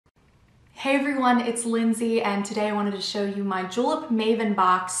Hey everyone, it's Lindsay, and today I wanted to show you my Julep Maven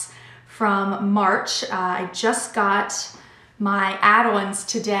box from March. I just got my add-ons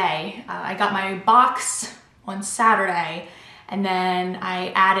today. I got my box on Saturday, and then I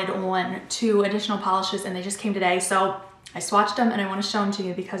added on 2 additional polishes, and they just came today. So I swatched them, and I want to show them to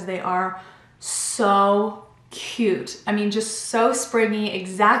you because they are so cute. I mean, just so springy,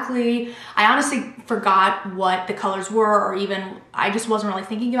 exactly. I honestly forgot what the colors were, or even I just wasn't really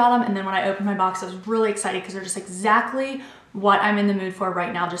thinking about them. And then when I opened my box, I was really excited because they're just exactly what I'm in the mood for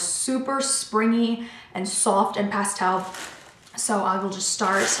right now. Just super springy and soft and pastel. So I will just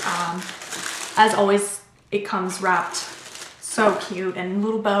start. As always, it comes wrapped so cute and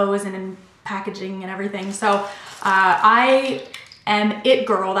little bows and in packaging and everything. So I am It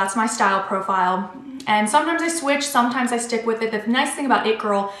Girl. That's my style profile. And sometimes I switch, sometimes I stick with it. The nice thing about It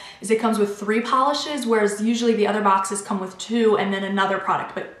Girl is it comes with 3 polishes, whereas usually the other boxes come with 2 and then another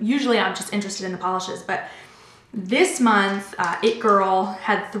product. But usually I'm just interested in the polishes. But this month, It Girl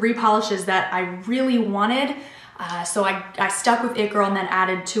had 3 polishes that I really wanted. So I stuck with It Girl and then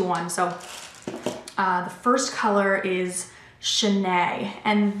added 2 on. So the first color is Shenae.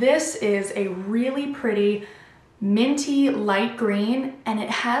 And this is a really pretty minty light green, and it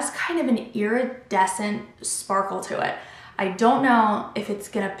has kind of an iridescent sparkle to it. I don't know if it's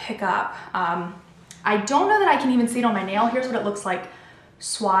gonna pick up. I don't know that I can even see it on my nail. Here's what it looks like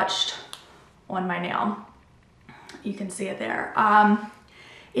swatched on my nail. You can see it there.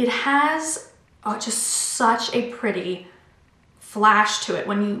 It has just such a pretty flash to it.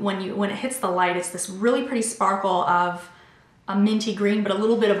 When it hits the light, it's this really pretty sparkle of a minty green, but a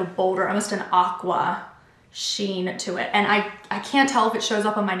little bit of a bolder, almost an aqua sheen to it. And I can't tell if it shows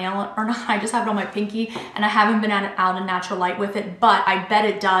up on my nail or not. I just have it on my pinky, and I haven't been out in natural light with it, but I bet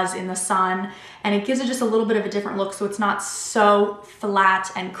it does in the sun, and it gives it just a little bit of a different look, so it's not so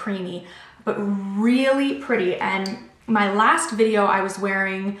flat and creamy, but really pretty. And my last video, I was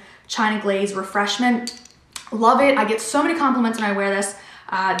wearing China Glaze Refreshment. Love it. I get so many compliments when I wear this.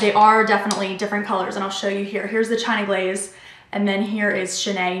 They are definitely different colors, and I'll show you here. Here's the China Glaze, and then here is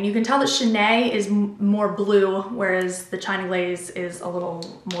Shenae. And you can tell that Shenae is more blue, whereas the China Glaze is a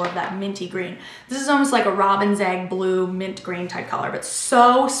little more of that minty green. This is almost like a robin's egg blue, mint green type color, but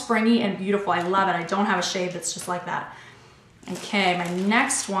so springy and beautiful. I love it. I don't have a shade that's just like that. Okay, my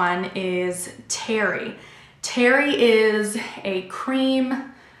next one is Teri. Teri is a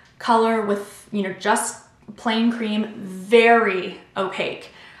cream color with, just plain cream, very opaque.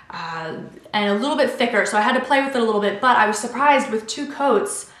 And a little bit thicker, so I had to play with it a little bit, but I was surprised with 2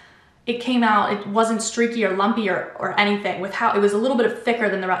 coats, it came out, it wasn't streaky or lumpy or anything, with how it was a little bit thicker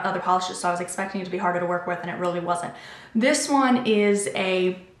than the other polishes, so I was expecting it to be harder to work with, and it really wasn't. This one is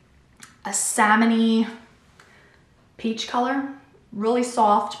a salmon-y peach color, really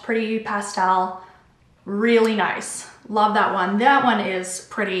soft, pretty pastel, really nice. Love that one. That one is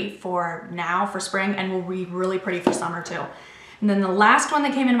pretty for now, for spring, and will be really pretty for summer too. And then the last one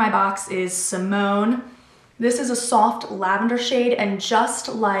that came in my box is Simone. This is a soft lavender shade, and just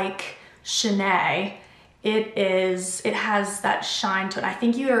like Shenae, it has that shine to it. I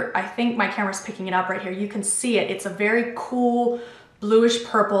think my camera's picking it up right here. You can see it. It's a very cool bluish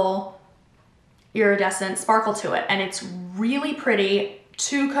purple iridescent sparkle to it, and it's really pretty.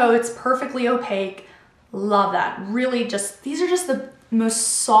 2 coats, perfectly opaque. Love that. Really these are just the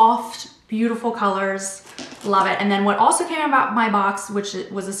most soft, beautiful colors. Love it. And then what also came out my box, which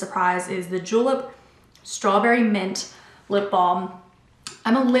was a surprise, is the Julep Strawberry Mint Lip Balm.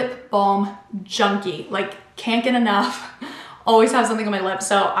 I'm a lip balm junkie, like can't get enough. Always have something on my lips,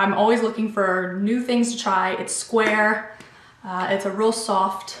 so I'm always looking for new things to try. It's square. It's a real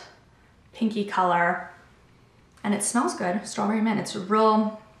soft pinky color, and it smells good. Strawberry Mint. It's a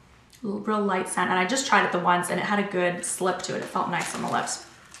real light scent, and I just tried it the once, and it had a good slip to it. It felt nice on the lips.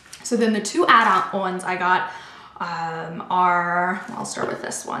 So then the 2 add-ons I got I'll start with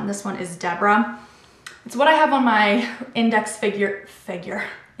this one. This one is Debra. It's what I have on my index finger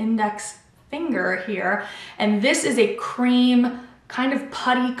here. And this is a cream, kind of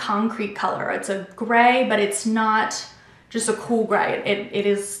putty concrete color. It's a gray, but it's not just a cool gray. It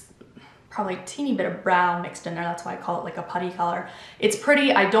is probably a teeny bit of brown mixed in there. That's why I call it like a putty color. It's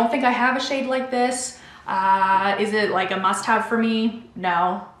pretty. I don't think I have a shade like this. Is it like a must-have for me?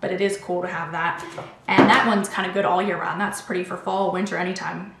 No, but it is cool to have that. And that one's kind of good all year round. That's pretty for fall, winter,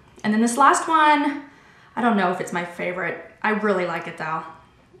 anytime. And then this last one, I don't know if it's my favorite. I really like it though.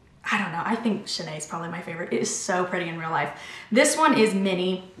 I don't know. I think Shenae is probably my favorite. It is so pretty in real life. This one is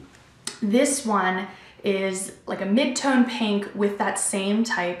Minnie. This one is like a mid-tone pink with that same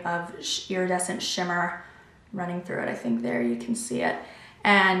type of iridescent shimmer running through it. I think there you can see it.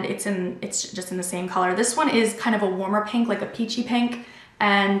 and it's just in the same color. This one is kind of a warmer pink, like a peachy pink,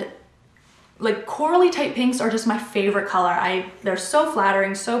 and like corally type pinks are just my favorite color. They're so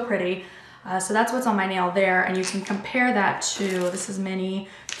flattering, so pretty. So that's what's on my nail there, and you can compare that to, this is Minnie,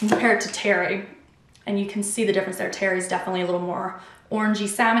 you can compare it to Teri, and you can see the difference there. Teri's definitely a little more orangey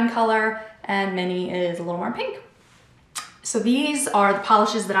salmon color, and Minnie is a little more pink. So these are the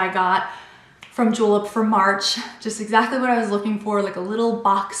polishes that I got from Julep for March. Just exactly what I was looking for, like a little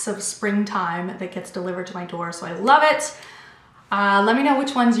box of springtime that gets delivered to my door, so I love it. Let me know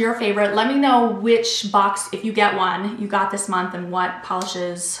which one's your favorite. Let me know which box, if you get one, you got this month and what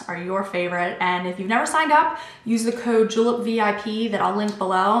polishes are your favorite. And if you've never signed up, use the code JULEPVIP that I'll link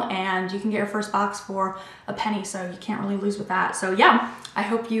below and you can get your first box for a penny, so you can't really lose with that. So yeah, I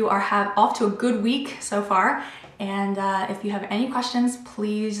hope you are off to a good week so far. And if you have any questions,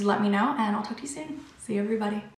 please let me know and I'll talk to you soon. See you, everybody.